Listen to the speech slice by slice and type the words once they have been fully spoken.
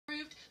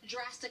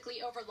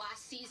drastically over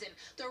last season.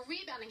 The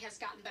rebounding has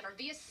gotten better.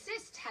 The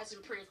assist has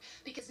improved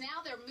because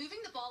now they're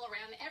moving the ball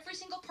around. Every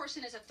single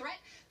person is a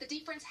threat. The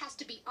defense has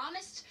to be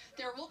honest.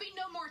 There will be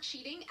no more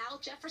cheating. Al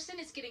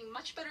Jefferson is getting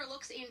much better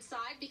looks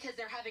inside because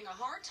they're having a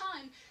hard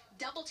time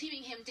double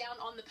teaming him down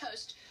on the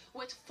post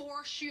with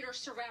 4 shooters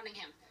surrounding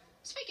him.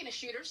 Speaking of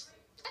shooters,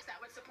 that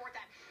would support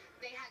that.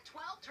 They had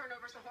 12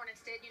 turnovers, the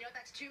Hornets did. You know,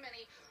 that's too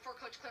many for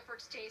Coach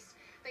Clifford's taste.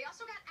 They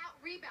also got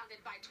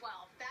out-rebounded by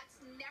 12. That's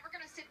never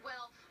going to sit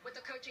well with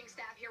the coaching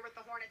staff here with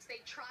the Hornets.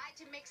 They tried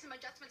to make some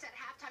adjustments at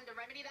halftime to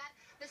remedy that.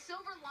 The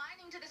silver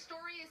lining to the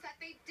story is that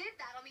they did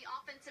that on the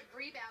offensive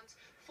rebounds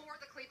for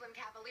the Cleveland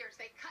Cavaliers.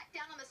 They cut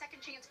down on the second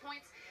chance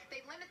points.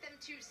 They limit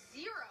them to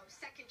 0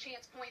 second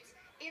chance points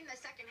in the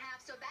second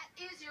half. So that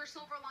is your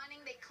silver lining.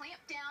 They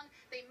clamped down.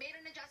 They made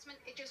an adjustment.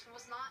 It just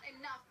was not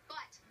enough.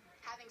 But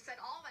having said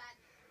all that,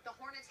 the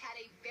Hornets had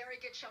a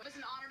very good show. It was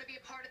an honor to be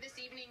a part of this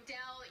evening.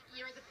 Dell,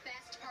 you're the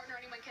best partner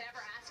anyone could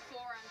ever ask for.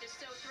 I'm just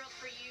so thrilled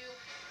for you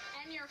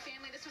and your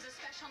family. This was a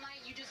special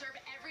night. You deserve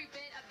every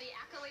bit of the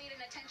accolade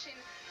and attention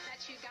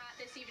that you got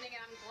this evening,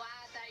 and I'm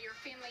glad that your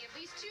family, at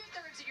least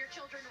 2/3 of your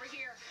children, were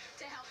here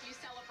to help you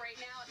celebrate.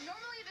 Now,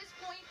 normally at this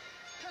point,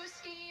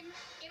 post-game,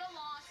 in a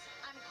loss,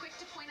 I'm quick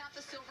to point out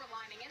the silver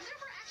lining, and there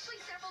were actually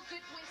several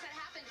good points that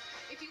happened.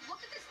 If you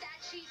looked at the stat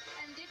sheet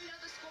and didn't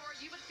know the score,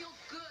 you would feel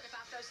good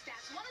about those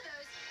stats. One of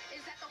those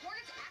is that the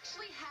Hornets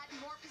actually had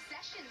more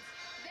possessions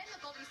than the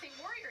Golden State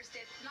Warriors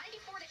did.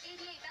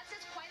 94-88. That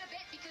says quite a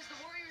bit because the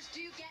Warriors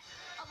do get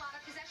a lot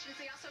of possessions.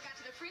 They also got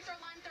to the free throw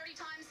line 30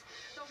 times.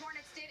 The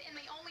Hornets did, and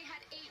they only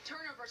had 8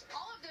 turnovers.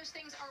 All of those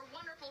things are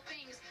wonderful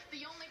things.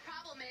 The only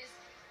problem is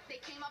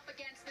they came up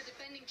against the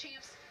defending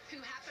champs who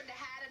happened to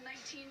have a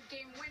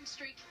 19-game win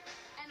streak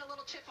and a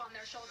little chip on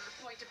their shoulder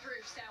point to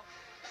prove. So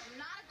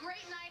not a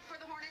great night for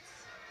the Hornets,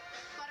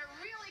 but a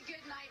really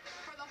good night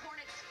for the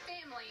Hornets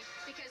family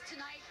because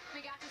tonight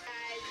we got to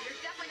say, you're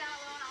definitely not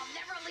alone. I'll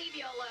never leave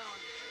you alone.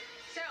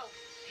 So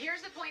here's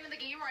the point of the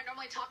game where I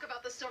normally talk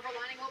about the silver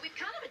lining. Well, we've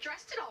kind of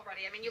addressed it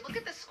already. I mean, you look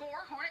at the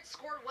score. Hornets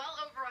scored well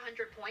over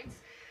 100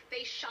 points.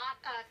 They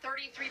shot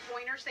 33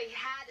 pointers. They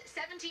had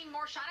 17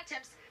 more shot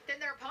attempts than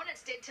their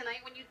opponents did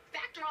tonight. When you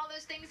factor all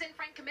those things in,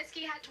 Frank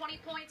Kaminsky had 20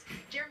 points.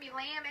 Jeremy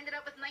Lamb ended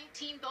up with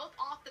 19, both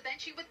off the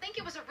bench. You would think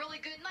it was a really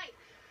good night.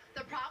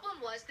 The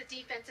problem was the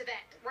defensive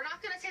end. We're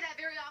not going to say that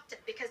very often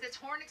because this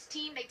Hornets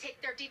team, they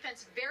take their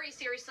defense very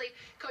seriously.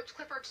 Coach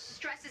Clifford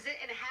stresses it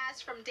and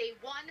has from day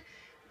one.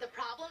 The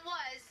problem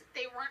was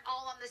they weren't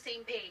all on the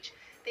same page.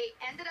 They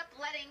ended up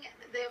letting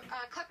the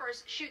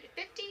Clippers shoot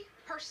 50%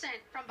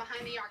 from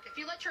behind the arc. If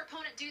you let your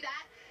opponent do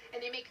that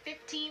and they make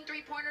 15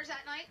 three-pointers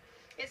that night,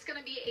 it's going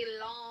to be a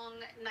long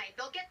night.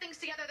 They'll get things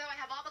together, though. I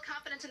have all the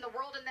confidence in the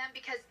world in them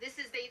because this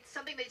is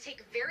something they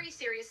take very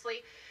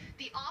seriously.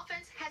 The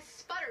offense has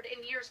sputtered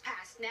in years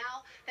past.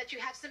 Now that you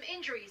have some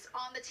injuries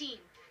on the team,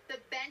 the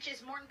bench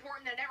is more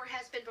important than it ever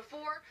has been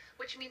before,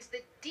 which means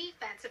the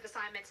defensive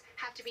assignments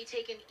have to be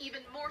taken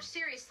even more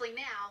seriously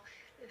now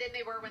than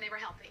they were when they were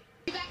healthy.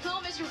 Back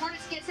home as your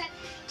Hornets get set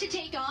to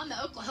take on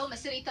the Oklahoma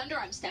City Thunder.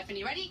 I'm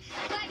Stephanie Reddy.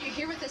 Glad you're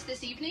here with us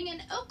this evening.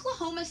 And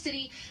Oklahoma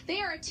City,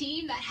 they are a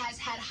team that has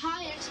had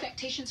high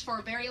expectations for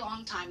a very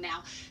long time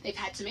now. They've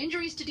had some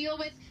injuries to deal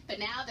with, but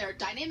now they're a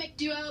dynamic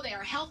duo. They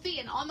are healthy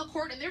and on the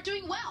court, and they're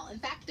doing well. In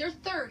fact, they're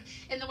 3rd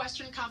in the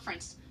Western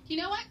Conference. You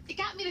know what? It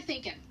got me to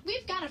thinking.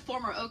 We've got a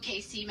former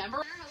OKC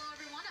member. Hello,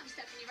 everyone. I'm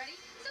Stephanie Reddy.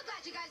 So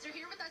glad you guys are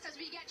here with us as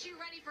we get you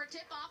ready for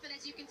tip-off. And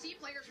as you can see,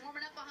 players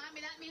warming up behind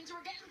me. That means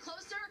we're getting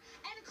closer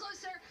and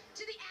closer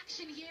to the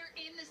action here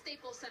in the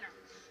Staples Center.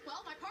 Well,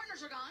 my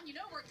partners are gone. You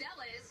know where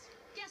Dell is.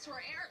 Guess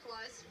where Eric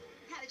was.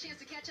 Had a chance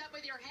to catch up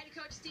with your head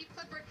coach, Steve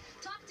Clifford.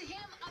 Talk to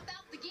him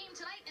about the game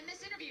tonight. And this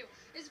interview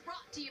is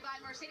brought to you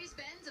by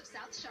Mercedes-Benz of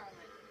South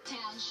Charlotte.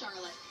 Town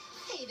Charlotte.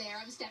 Hey there,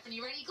 I'm Stephanie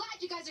Reddy.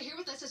 Glad you guys are here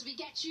with us as we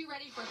get you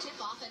ready for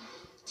tip-off. And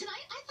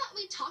tonight, I thought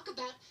we'd talk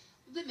about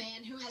the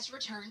man who has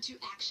returned to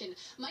action.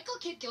 Michael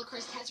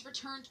Kidd-Gilchrist has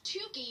returned 2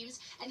 games,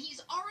 and he's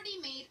already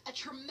made a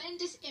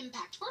tremendous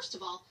impact. First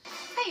of all,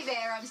 hey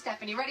there, I'm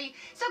Stephanie Reddy.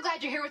 So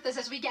glad you're here with us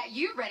as we get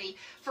you ready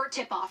for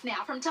tip-off.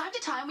 Now, from time to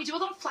time, we do a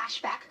little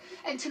flashback,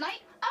 and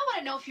tonight, I want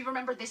to know if you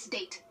remember this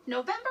date,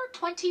 November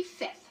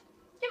 25th.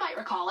 You might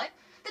recall it.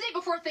 The day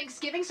before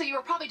Thanksgiving, so you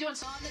were probably doing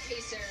some on the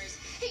Pacers.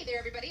 Hey there,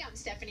 everybody. I'm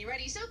Stephanie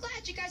Reddy. So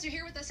glad you guys are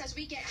here with us as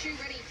we get you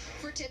ready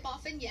for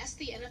tip-off. And yes,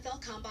 the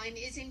NFL Combine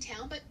is in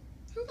town, but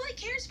who really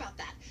cares about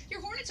that? Your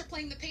Hornets are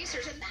playing the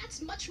Pacers, and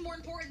that's much more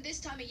important this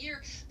time of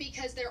year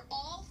because they're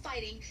all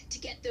fighting to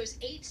get those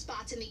 8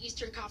 spots in the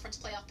Eastern Conference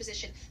playoff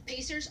position.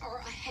 Pacers are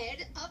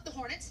ahead of the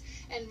Hornets,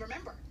 and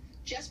remember,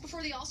 just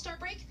before the All-Star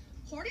break,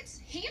 Hornets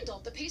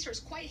handled the Pacers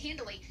quite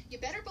handily. You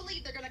better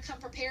believe they're going to come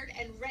prepared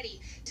and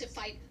ready to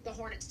fight the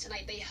Hornets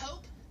tonight. They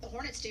hope, the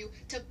Hornets do,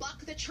 to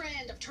buck the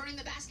trend of turning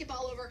the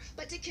basketball over,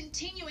 but to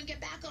continue and get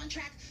back on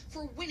track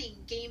for winning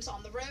games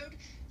on the road.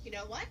 You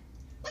know what?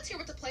 Let's hear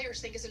what the players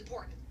think is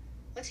important.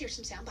 Let's hear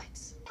some sound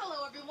bites.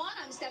 Hello, everyone.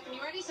 I'm Stephanie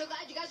Reddy. So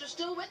glad you guys are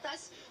still with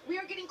us. We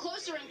are getting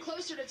closer and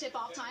closer to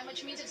tip-off time,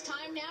 which means it's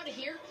time now to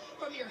hear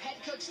from your head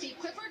coach, Steve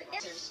Clifford.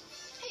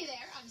 Hey there,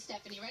 I'm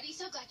Stephanie Reddy.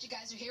 So glad you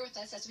guys are here with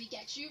us as we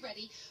get you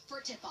ready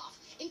for tip-off.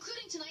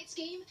 Including tonight's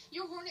game,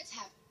 your Hornets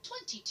have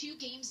 22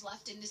 games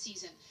left in the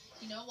season.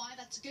 You know why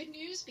that's good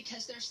news?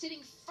 Because they're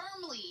sitting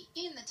firmly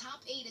in the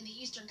top 8 in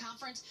the Eastern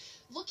Conference,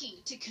 looking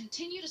to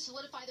continue to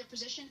solidify their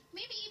position,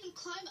 maybe even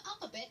climb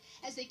up a bit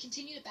as they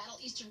continue to battle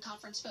Eastern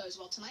Conference foes.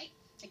 Well, tonight,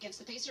 against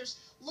the Pacers,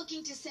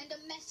 looking to send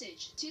a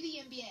message to the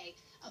NBA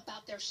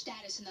about their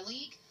status in the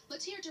league.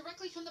 Let's hear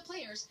directly from the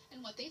players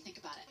and what they think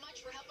about it.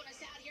 Much for helping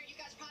us out here. You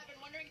guys probably been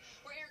wondering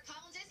where Eric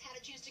Collins is. Had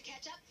a chance to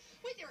catch up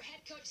with your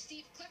head coach,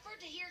 Steve Clifford,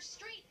 to hear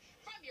straight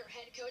from your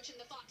head coach in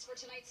the thoughts for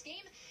tonight's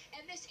game.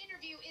 And this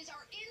interview is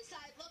our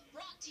inside look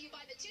brought to you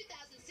by the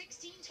 2016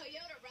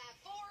 Toyota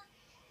RAV4.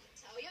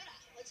 Toyota,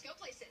 let's go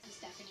places. I'm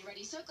Stephanie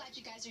Reddy. So glad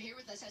you guys are here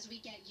with us as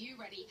we get you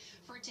ready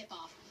for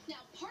tip-off.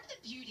 Now, part of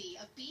the beauty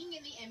of being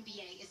in the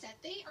NBA is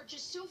that they are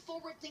just so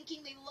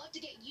forward-thinking. They love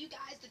to get you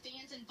guys, the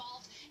fans,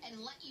 involved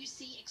and let you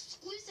see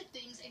exclusive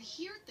things and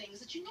hear things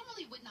that you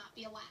normally would not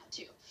be allowed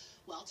to.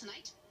 Well,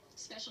 tonight,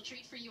 special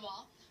treat for you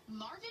all.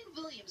 Marvin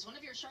Williams, one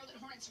of your Charlotte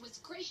Hornets, was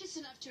gracious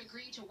enough to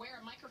agree to wear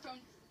a microphone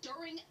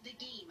during the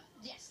game.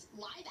 Yes,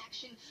 live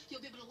action.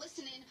 You'll be able to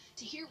listen in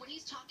to hear what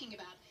he's talking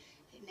about.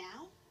 And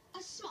now,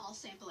 a small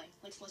sampling.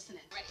 Let's listen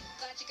in. Ready.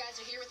 Glad you guys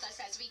are here with us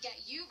as we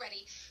get you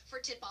ready for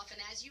tip-off.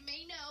 And as you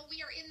may know, we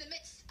are in the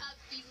midst of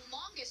the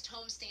longest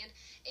homestand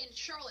in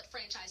Charlotte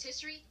franchise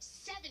history.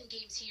 7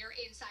 games here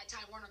inside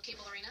Time Warner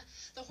Cable Arena.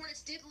 The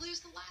Hornets did lose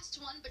the last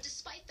one, but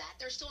despite that,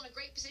 they're still in a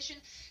great position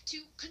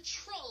to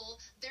control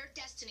their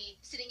destiny,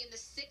 sitting in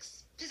the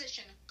 6th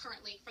position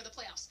currently for the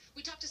playoffs.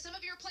 We talked to some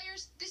of your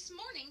players this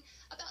morning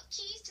about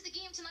keys to the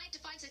game tonight to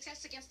find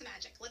success against the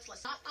Magic. Let's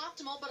listen. Not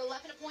optimal, but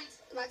 11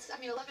 points.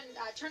 11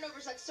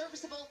 turnovers. That's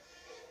serviceable.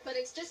 But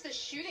it's just the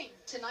shooting.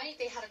 Tonight,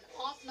 they had an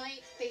off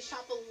night. They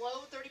shot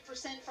below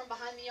 30% from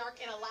behind the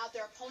arc and allowed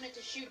their opponent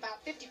to shoot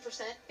about 50%,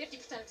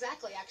 50%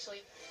 exactly,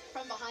 actually,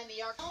 from behind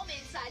the arc. Home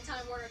inside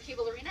Time Warner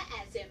Cable Arena,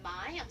 as am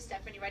I. I'm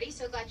Stephanie Reddy.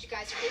 So glad you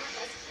guys are here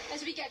with us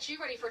as we get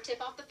you ready for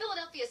tip-off. The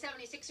Philadelphia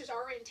 76ers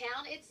are in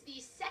town. It's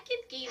the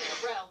 2nd game in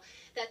a row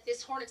that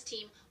this Hornets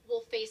team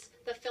will face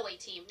the Philly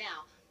team.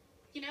 Now,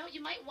 you know,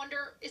 you might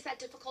wonder, is that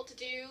difficult to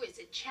do? Is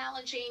it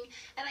challenging?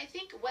 And I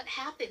think what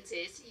happens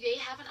is they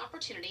have an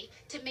opportunity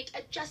to make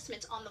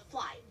adjustments on the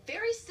fly.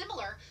 Very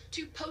similar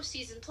to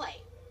postseason play.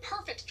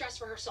 Perfect dress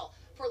rehearsal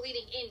for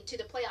leading into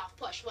the playoff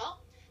push.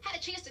 Well, had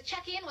a chance to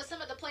check in with some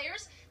of the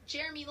players.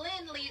 Jeremy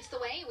Lin leads the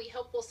way. We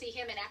hope we'll see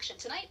him in action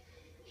tonight.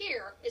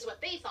 Here is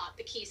what they thought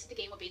the keys to the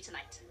game would be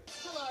tonight.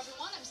 Hello,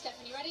 everyone. I'm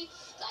Stephanie Reddy.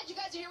 Glad you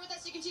guys are here with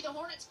us. You can see the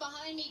Hornets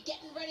behind me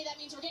getting ready. That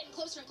means we're getting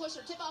closer and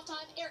closer to tip-off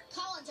time. Eric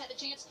Collins had a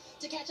chance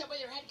to catch up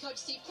with your head coach,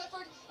 Steve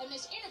Clifford, and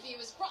this interview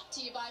is brought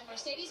to you by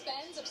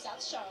Mercedes-Benz of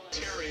South Charlotte.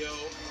 Ontario,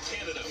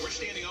 Canada. We're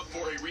standing up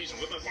for a reason.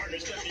 With my partner,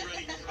 Stephanie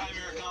Reddy. I'm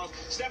Eric Collins.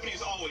 Stephanie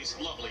is always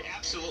lovely,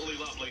 absolutely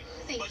lovely.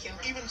 Thank but you.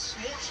 Even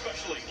more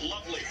specially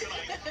lovely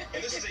tonight.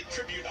 And this is a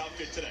tribute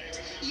outfit today.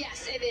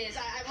 Yes, it is.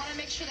 I want to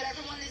make sure that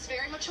everyone is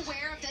very much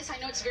aware of this. I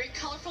know it's very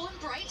colorful and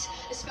bright,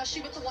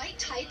 especially with the white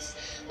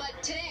tights. But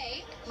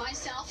today,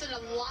 myself and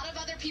a lot of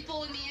other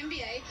people in the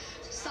NBA,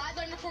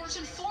 sideline reporters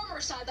and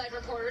former sideline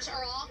reporters,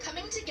 are all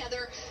coming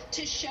together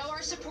to show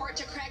our support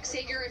to Craig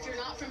Sager. If you're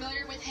not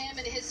familiar with him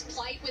and his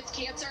plight with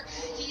cancer,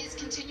 he is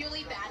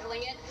continually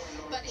battling it,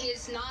 but he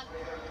is not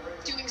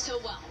doing so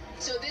well.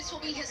 So this will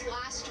be his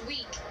last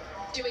week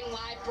doing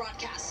live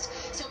broadcasts.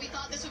 So we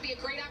thought this would be a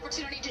great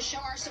opportunity to show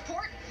our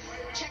support.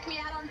 Check me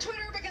out on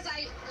Twitter because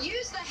I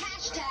use the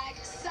hashtag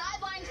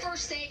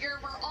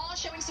 #SidelineForSager. We're all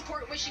showing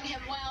support, wishing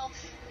him well,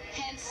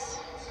 hence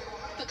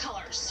the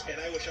colors. And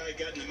I wish I had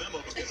gotten the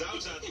memo because I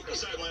was a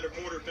sideline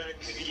reporter back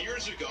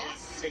years ago.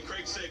 Yes. And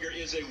Craig Sager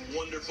is a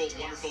wonderful,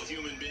 wonderful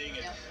human being.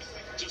 And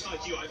just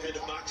like you, I've had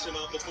to box him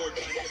out before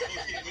doing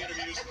post-game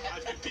interviews.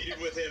 I've competed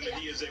with him, and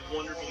he is a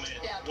wonderful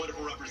man,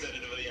 wonderful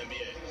representative of the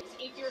NBA.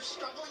 If you're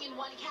struggling in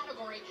one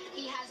category,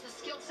 he has the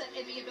skill set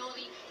and the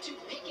ability to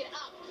pick it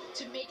up,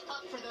 to make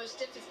up for those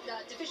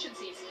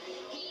deficiencies.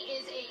 He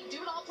is a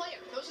do-it-all player.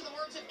 Those are the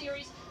words of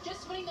theories.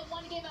 Just winning the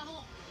one game at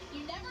home.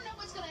 You never know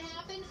what's going to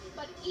happen,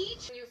 but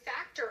each... You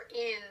factor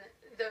in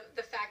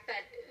the fact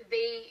that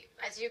they,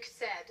 as you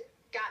said,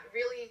 got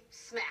really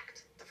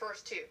smacked the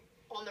first 2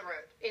 on the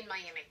road in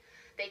Miami.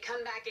 They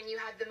come back and you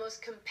have the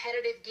most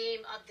competitive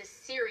game of the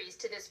series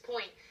to this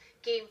point,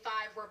 Game 5,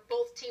 where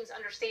both teams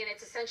understand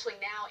it's essentially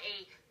now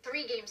a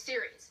 3-game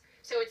series.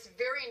 So it's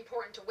very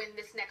important to win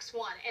this next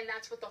one, and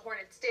that's what the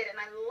Hornets did, and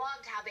I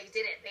loved how they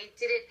did it. They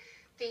did it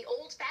the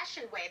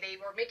old-fashioned way. They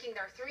were making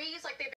their threes like they've